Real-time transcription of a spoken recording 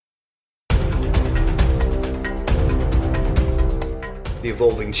the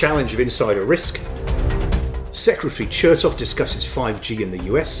evolving challenge of insider risk, Secretary Chertoff discusses 5G in the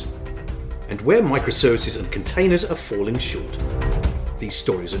US, and where microservices and containers are falling short. These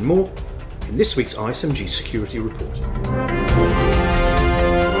stories and more in this week's ISMG Security Report.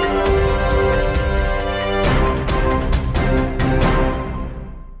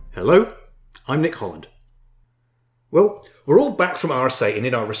 Hello, I'm Nick Holland. Well, we're all back from RSA and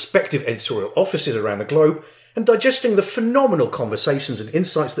in our respective editorial offices around the globe and digesting the phenomenal conversations and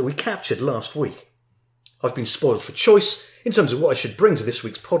insights that we captured last week. I've been spoiled for choice in terms of what I should bring to this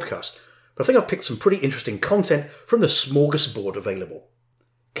week's podcast, but I think I've picked some pretty interesting content from the smorgasbord available.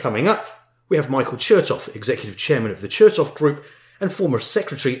 Coming up, we have Michael Chertoff, Executive Chairman of the Chertoff Group and former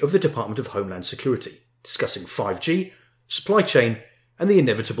Secretary of the Department of Homeland Security, discussing 5G, supply chain, and the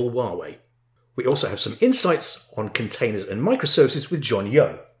inevitable Huawei. We also have some insights on containers and microservices with John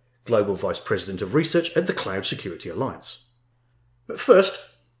Yeo, Global Vice President of Research at the Cloud Security Alliance. But first,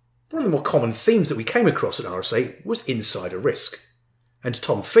 one of the more common themes that we came across at RSA was insider risk. And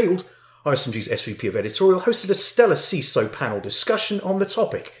Tom Field, ISMG's SVP of Editorial, hosted a stellar CISO panel discussion on the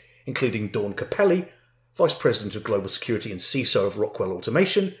topic, including Dawn Capelli, Vice President of Global Security and CISO of Rockwell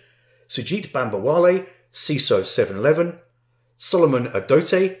Automation, Sujit Bambawale, CISO of 7-Eleven, Solomon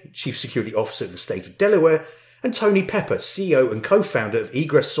Adote, Chief Security Officer of the State of Delaware, and Tony Pepper, CEO and co-founder of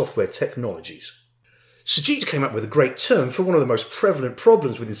Egress Software Technologies. Sujit came up with a great term for one of the most prevalent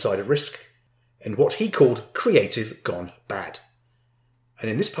problems with insider risk, and what he called creative gone bad.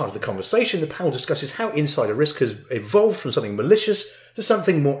 And in this part of the conversation, the panel discusses how insider risk has evolved from something malicious to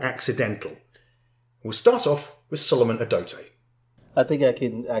something more accidental. We'll start off with Solomon Adote. I think I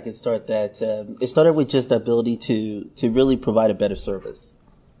can start that. It started with just the ability to really provide a better service.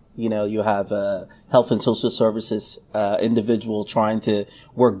 You know, you have health and social services individual trying to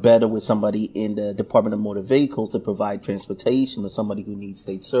work better with somebody in the Department of Motor Vehicles to provide transportation or somebody who needs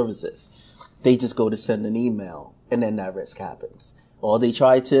state services. They just go to send an email, and then that risk happens. Or they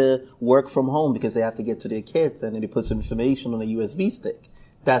try to work from home because they have to get to their kids, and then they put some information on a USB stick.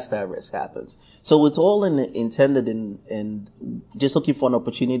 That's that risk happens. So it's all intended in just looking for an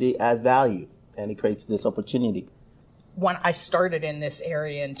opportunity to add value, and it creates this opportunity. When I started in this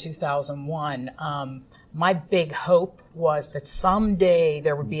area in 2001, my big hope was that someday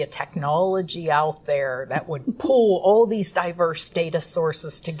there would be a technology out there that would pull all these diverse data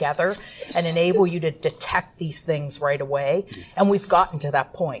sources together and enable you to detect these things right away. And we've gotten to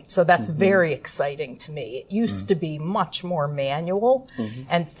that point. So that's very exciting to me. It used to be much more manual.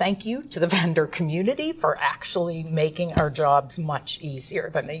 And thank you to the vendor community for actually making our jobs much easier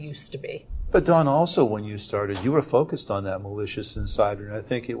than they used to be. But Don, also when you started, you were focused on that malicious insider, and I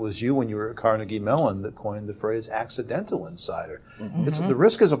think it was you when you were at Carnegie Mellon that coined the phrase accidental insider. The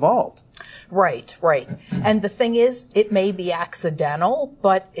risk has evolved. Right. And the thing is, it may be accidental,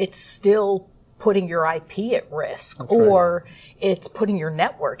 but it's still putting your IP at risk. That's or right. It's putting your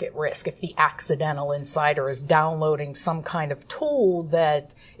network at risk if the accidental insider is downloading some kind of tool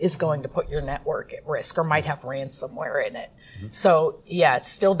that is going to put your network at risk or might have ransomware in it. So, yeah, it's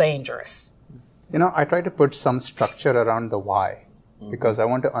still dangerous. You know, I try to put some structure around the why because I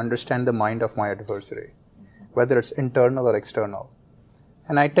want to understand the mind of my adversary, whether it's internal or external.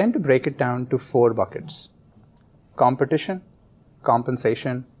 And I tend to break it down to 4 buckets: competition,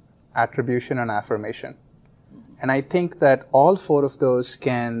 compensation, attribution, and affirmation. And I think that all 4 of those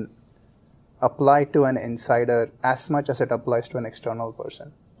can apply to an insider as much as it applies to an external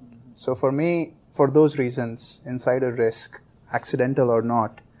person. So for me, for those reasons, insider risk, accidental or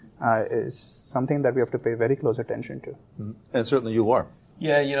not, is something that we have to pay very close attention to. And certainly you are.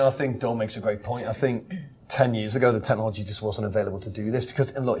 Yeah, you know, I think Dawn makes a great point. I think 10 years ago, the technology just wasn't available to do this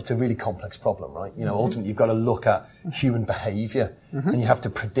because, and look, it's a really complex problem, right? You know, ultimately you've got to look at human behavior and you have to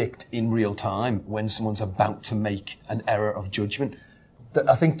predict in real time when someone's about to make an error of judgment.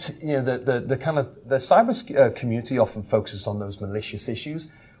 I think, the kind of, the cyber community often focuses on those malicious issues,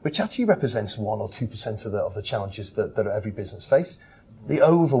 which actually represents 1 or 2% of the challenges that every business faces. The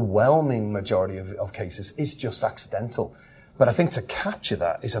overwhelming majority of cases is just accidental. But I think to capture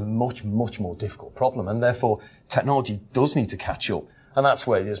that is a much, much more difficult problem. And therefore, technology does need to catch up. And that's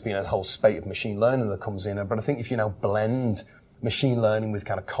where there's been a whole spate of machine learning that comes in. But I think if you now blend machine learning with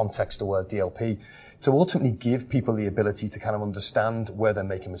kind of context-aware DLP to ultimately give people the ability to kind of understand where they're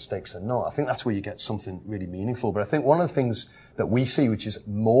making mistakes or not, I think that's where you get something really meaningful. But I think one of the things that we see, which is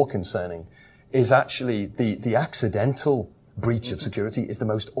more concerning, is actually the accidental breach of security is the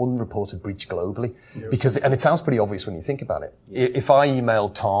most unreported breach globally. Because, and it sounds pretty obvious when you think about it. If I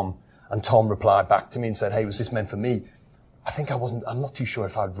emailed Tom and Tom replied back to me and said, hey, was this meant for me? I think I'm not too sure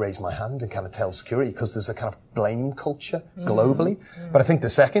if I'd raise my hand and kind of tell security, because there's a kind of blame culture globally. But I think the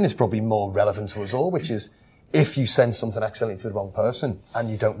second is probably more relevant to us all, which is if you send something accidentally to the wrong person and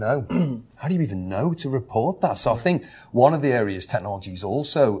you don't know, how do you even know to report that? So I think one of the areas technology's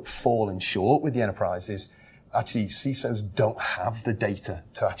also fallen short with the enterprise is actually CISOs don't have the data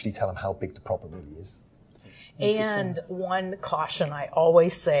to actually tell them how big the problem really is. And one caution I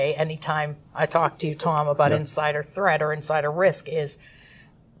always say anytime I talk to you, Tom, about insider threat or insider risk is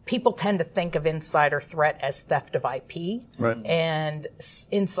people tend to think of insider threat as theft of IP. Right. And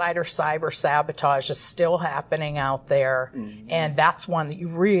insider cyber sabotage is still happening out there. And that's one that you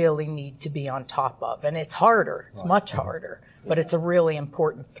really need to be on top of. And it's harder. It's much harder. But it's a really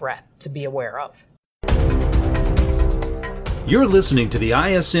important threat to be aware of. You're listening to the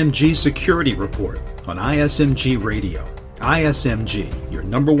ISMG Security Report on ISMG Radio. ISMG, your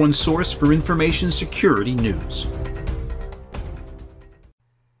number one source for information security news.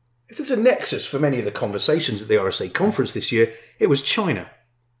 If there's a nexus for many of the conversations at the RSA conference this year, it was China.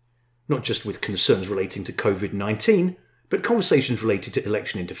 Not just with concerns relating to COVID-19, but conversations related to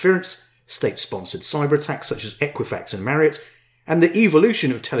election interference, state-sponsored cyber attacks such as Equifax and Marriott, and the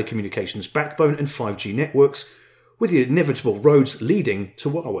evolution of telecommunications backbone and 5G networks, with the inevitable roads leading to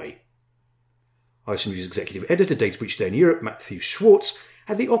Huawei. ISMG's executive editor, Data Breach Today in Europe, Matthew Schwartz,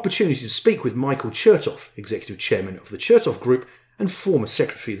 had the opportunity to speak with Michael Chertoff, executive chairman of the Chertoff Group and former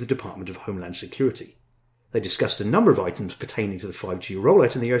secretary of the Department of Homeland Security. They discussed a number of items pertaining to the 5G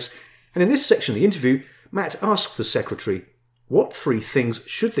rollout in the US, and in this section of the interview, Matt asked the secretary, what 3 things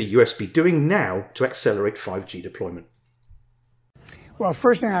should the US be doing now to accelerate 5G deployment? Well,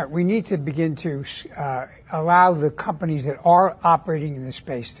 first thing, we need to begin to allow the companies that are operating in the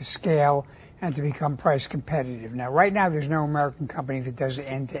space to scale and to become price competitive. Now, right now, there's no American company that does it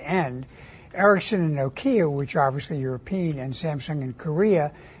end-to-end. Ericsson and Nokia, which are obviously European, and Samsung and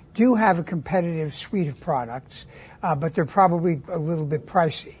Korea, do have a competitive suite of products, but they're probably a little bit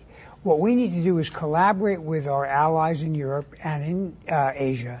pricey. What we need to do is collaborate with our allies in Europe and in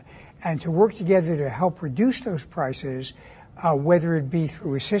Asia, and to work together to help reduce those prices, whether it be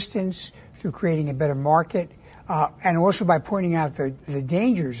through assistance, through creating a better market, and also by pointing out the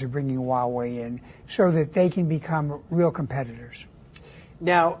dangers of bringing Huawei in so that they can become real competitors.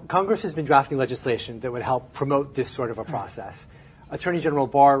 Now, Congress has been drafting legislation that would help promote this sort of a process. Attorney General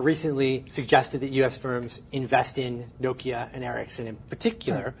Barr recently suggested that U.S. firms invest in Nokia and Ericsson in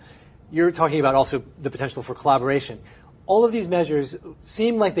particular. You're talking about also the potential for collaboration. All of these measures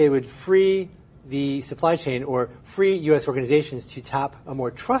seem like they would free the supply chain or free U.S. organizations to tap a more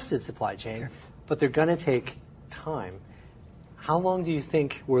trusted supply chain, but they're going to take time. How long do you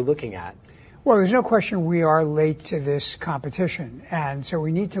think we're looking at? Well, there's no question we are late to this competition, and so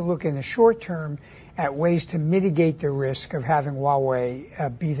we need to look in the short term at ways to mitigate the risk of having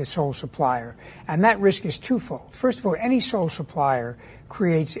Huawei be the sole supplier. And that risk is twofold. First of all, any sole supplier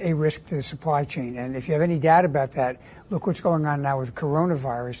creates a risk to the supply chain. And if you have any doubt about that, look what's going on now with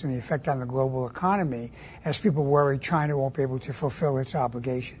coronavirus and the effect on the global economy as people worry China won't be able to fulfill its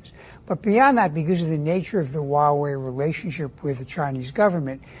obligations. But beyond that, because of the nature of the Huawei relationship with the Chinese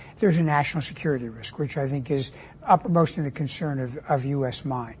government, there's a national security risk, which I think is uppermost in the concern of U.S.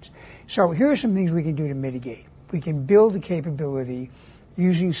 minds. So here are some things we can do to mitigate. We can build a capability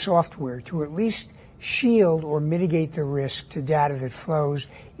using software to at least shield or mitigate the risk to data that flows,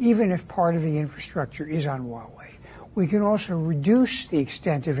 even if part of the infrastructure is on Huawei. We can also reduce the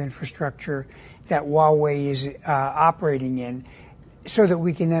extent of infrastructure that Huawei is operating in so that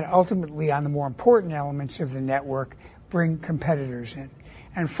we can then ultimately, on the more important elements of the network, bring competitors in.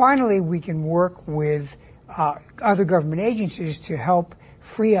 And finally, we can work with other government agencies to help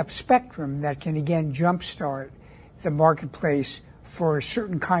free up spectrum that can, again, jumpstart the marketplace for a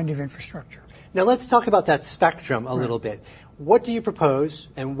certain kind of infrastructure. Now let's talk about that spectrum a little bit. What do you propose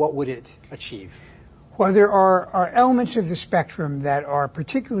and what would it achieve? Well, there are elements of the spectrum that are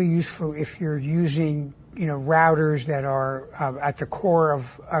particularly useful if you're using routers that are at the core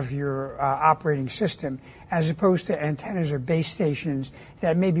of your operating system, as opposed to antennas or base stations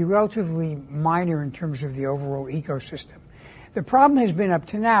that may be relatively minor in terms of the overall ecosystem. The problem has been up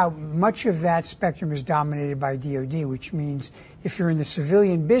to now, much of that spectrum is dominated by DoD, which means if you're in the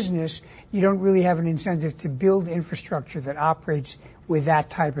civilian business, you don't really have an incentive to build infrastructure that operates with that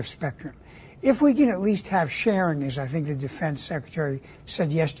type of spectrum. If we can at least have sharing, as I think the Defense Secretary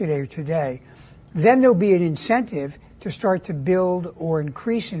said yesterday or today, then there'll be an incentive to start to build or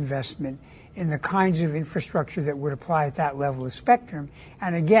increase investment in the kinds of infrastructure that would apply at that level of spectrum.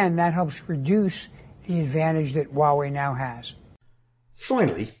 And again, that helps reduce the advantage that Huawei now has.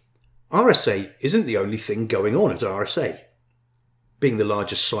 Finally, RSA isn't the only thing going on at RSA. Being the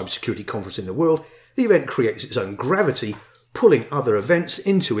largest cybersecurity conference in the world, the event creates its own gravity, pulling other events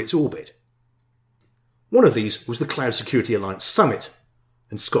into its orbit. One of these was the Cloud Security Alliance Summit,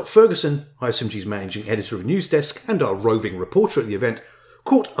 and Scott Ferguson, ISMG's managing editor of News Desk and our roving reporter at the event,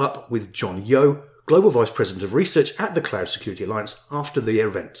 caught up with John Yo, Global Vice President of Research at the Cloud Security Alliance, after the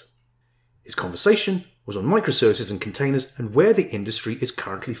event. His conversation was on microservices and containers and where the industry is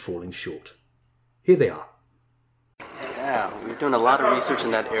currently falling short. Here they are. Yeah, we're doing a lot of research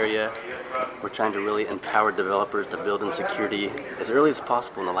in that area. We're trying to really empower developers to build in security as early as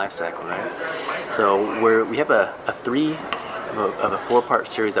possible in the life cycle, right? So we have a 4-part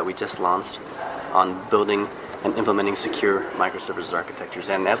series that we just launched on building and implementing secure microservices architectures.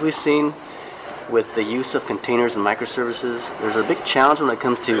 And as we've seen with the use of containers and microservices, there's a big challenge when it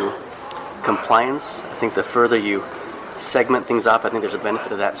comes to compliance. I think the further you segment things up, I think there's a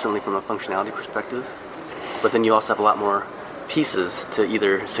benefit of that, certainly from a functionality perspective. But then you also have a lot more pieces to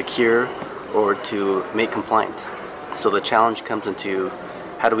either secure or to make compliant. So the challenge comes into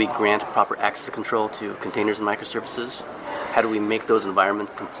how do we grant proper access control to containers and microservices? How do we make those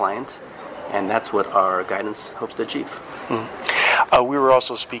environments compliant? And that's what our guidance hopes to achieve. We were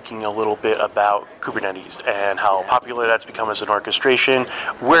also speaking a little bit about Kubernetes and how popular that's become as an orchestration.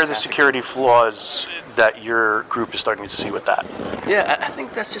 Where are the security flaws that your group is starting to see with that? Yeah, I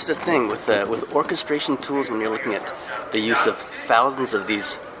think that's just a thing with orchestration tools. When you're looking at the use of thousands of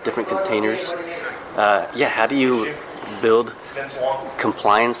these different containers, how do you build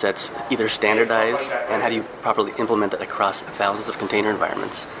compliance that's either standardized, and how do you properly implement it across thousands of container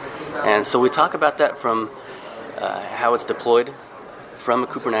environments? And so we talk about that from how it's deployed from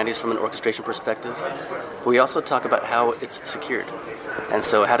Kubernetes from an orchestration perspective. We also talk about how it's secured. And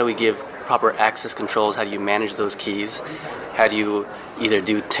so how do we give proper access controls? How do you manage those keys? How do you either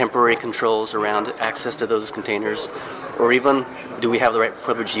do temporary controls around access to those containers, or even do we have the right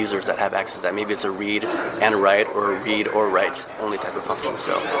privileged users that have access to that? Maybe it's a read and write, or a read or write only type of function.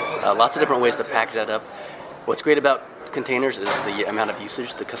 So lots of different ways to package that up. What's great about containers is the amount of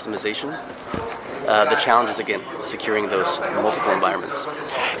usage, the customization. The challenge is, again, securing those multiple environments.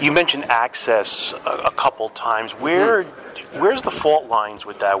 You mentioned access a couple times. Where's the fault lines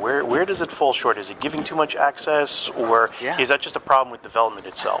with that? Where does it fall short? Is it giving too much access, or is that just a problem with development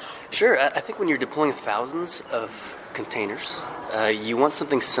itself? Sure. I think when you're deploying thousands of containers, you want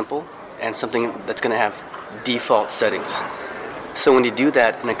something simple and something that's going to have default settings. So when you do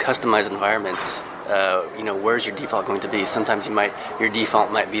that in a customized environment, where's your default going to be? Sometimes your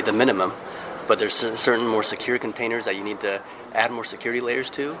default might be the minimum, but there's certain more secure containers that you need to add more security layers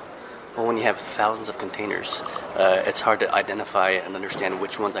to. Well, when you have thousands of containers, it's hard to identify and understand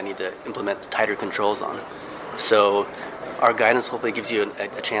which ones I need to implement tighter controls on. So our guidance hopefully gives you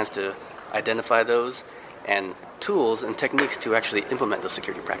a chance to identify those and tools and techniques to actually implement those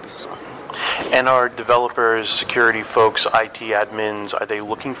security practices on. And are developers, security folks, IT admins, are they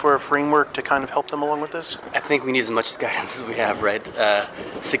looking for a framework to kind of help them along with this? I think we need as much guidance as we have, right?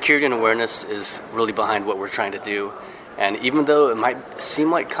 Security and awareness is really behind what we're trying to do. And even though it might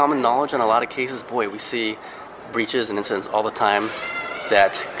seem like common knowledge in a lot of cases, we see breaches and incidents all the time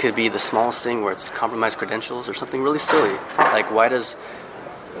that could be the smallest thing where it's compromised credentials or something really silly. Like why does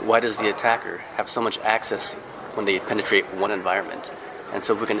the attacker have so much access when they penetrate one environment? And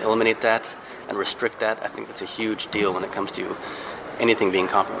so if we can eliminate that and restrict that, I think that's a huge deal when it comes to anything being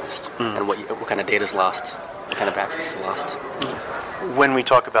compromised and what kind of data is lost, what kind of access is lost. When we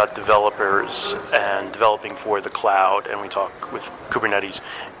talk about developers and developing for the cloud, and we talk with Kubernetes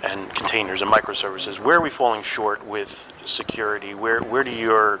and containers and microservices, where are we falling short with security? Where do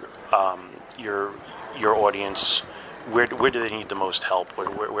your audience, where do they need the most help?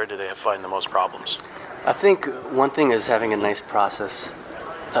 Where do they find the most problems? I think one thing is having a nice process,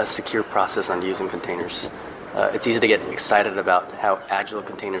 a secure process on using containers. It's easy to get excited about how agile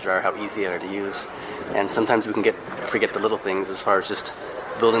containers are, how easy they are to use, and sometimes we can forget the little things as far as just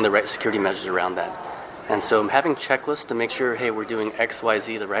building the right security measures around that. And so having checklists to make sure, hey, we're doing X, Y,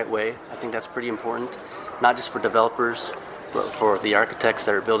 Z the right way, I think that's pretty important, not just for developers, but for the architects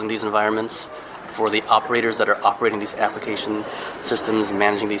that are building these environments, for the operators that are operating these application systems,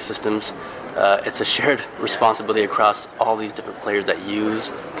 managing these systems. It's a shared responsibility across all these different players that use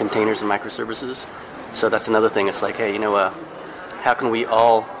containers and microservices. So that's another thing. It's like, hey, how can we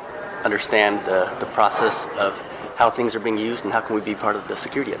all understand the process of how things are being used, and how can we be part of the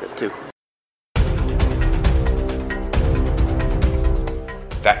security of it too?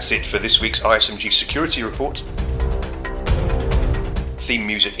 That's it for this week's ISMG Security Report. Theme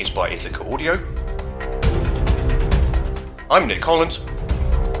music is by Ithaca Audio. I'm Nick Holland.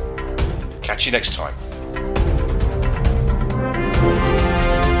 Catch you next time.